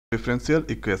differential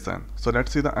equation. So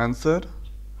let's see the answer.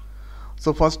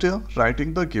 So first here,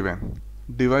 writing the given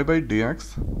dy by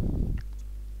dx,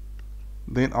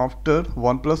 then after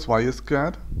 1 plus y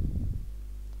square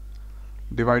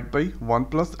divided by 1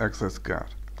 plus x square.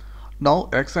 Now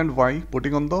x and y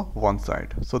putting on the one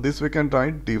side. So this we can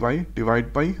write dy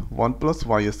divided by 1 plus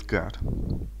y square.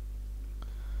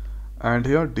 And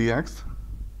here dx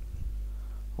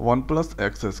 1 plus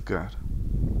x square.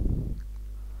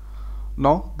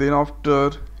 Now then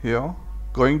after here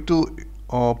going to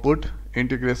put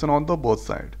integration on the both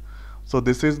side. So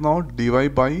this is now dy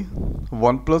by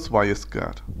 1 plus y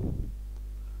square.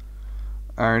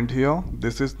 And here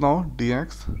this is now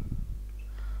dx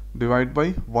divided by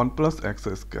 1 plus x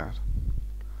square.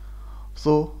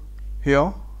 So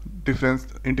here difference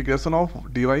integration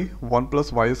of dy 1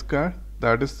 plus y square,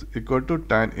 that is equal to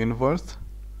tan inverse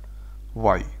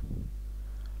y.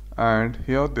 And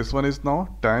here this one is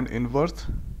now tan inverse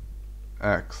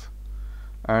x.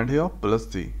 And here plus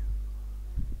c.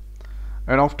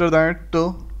 And after that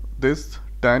this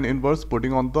tan inverse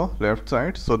putting on the left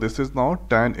side. So this is now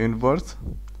tan inverse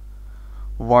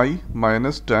y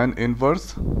minus tan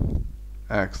inverse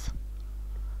x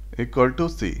equal to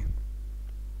c.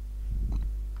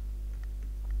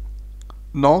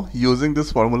 Now using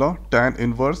this formula tan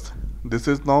inverse, this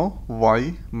is now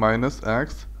y minus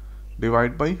x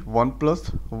divided by 1 plus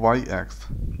yx,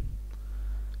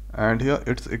 and here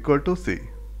it's equal to c.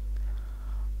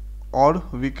 Or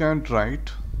we can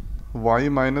write y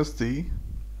minus c,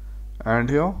 and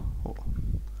here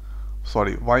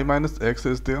y minus x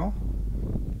is there,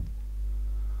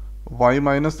 y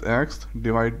minus x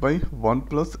divided by 1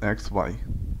 plus xy,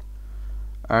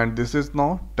 and this is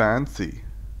now tan c.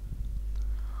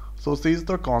 So c is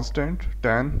the constant,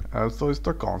 tan also is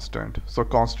the constant. So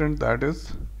constant, that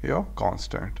is here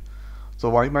constant. So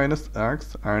y minus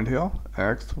x and here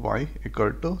x y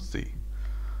equal to c.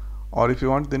 Or if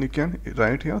you want, then you can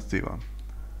write here c1.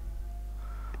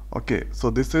 Okay,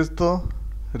 so this is the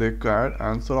required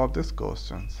answer of these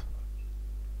questions.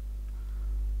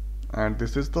 And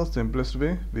this is the simplest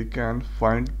way we can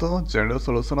find the general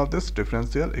solution of this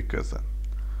differential equation.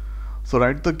 So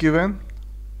write the given,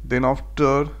 then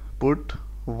after put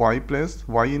y place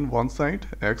y in one side,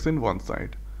 x in one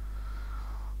side.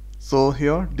 So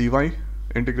here dy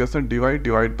integration dy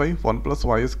divided by 1 plus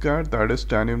y square, that is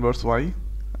tan inverse y,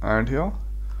 and here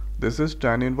this is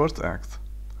tan inverse x.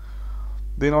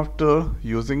 Then after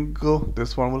using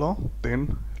this formula,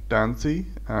 then tan c,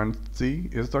 and c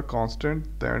is the constant,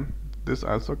 then this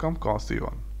also come cos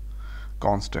c1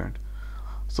 constant.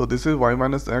 So this is y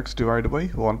minus x divided by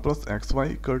 1 plus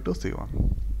xy equal to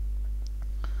c1.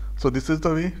 So this is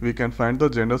the way we can find the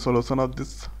general solution of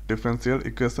this differential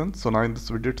equation. So now in this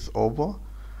video it's over.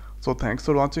 So thanks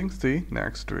for watching. See you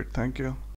next week. Thank you.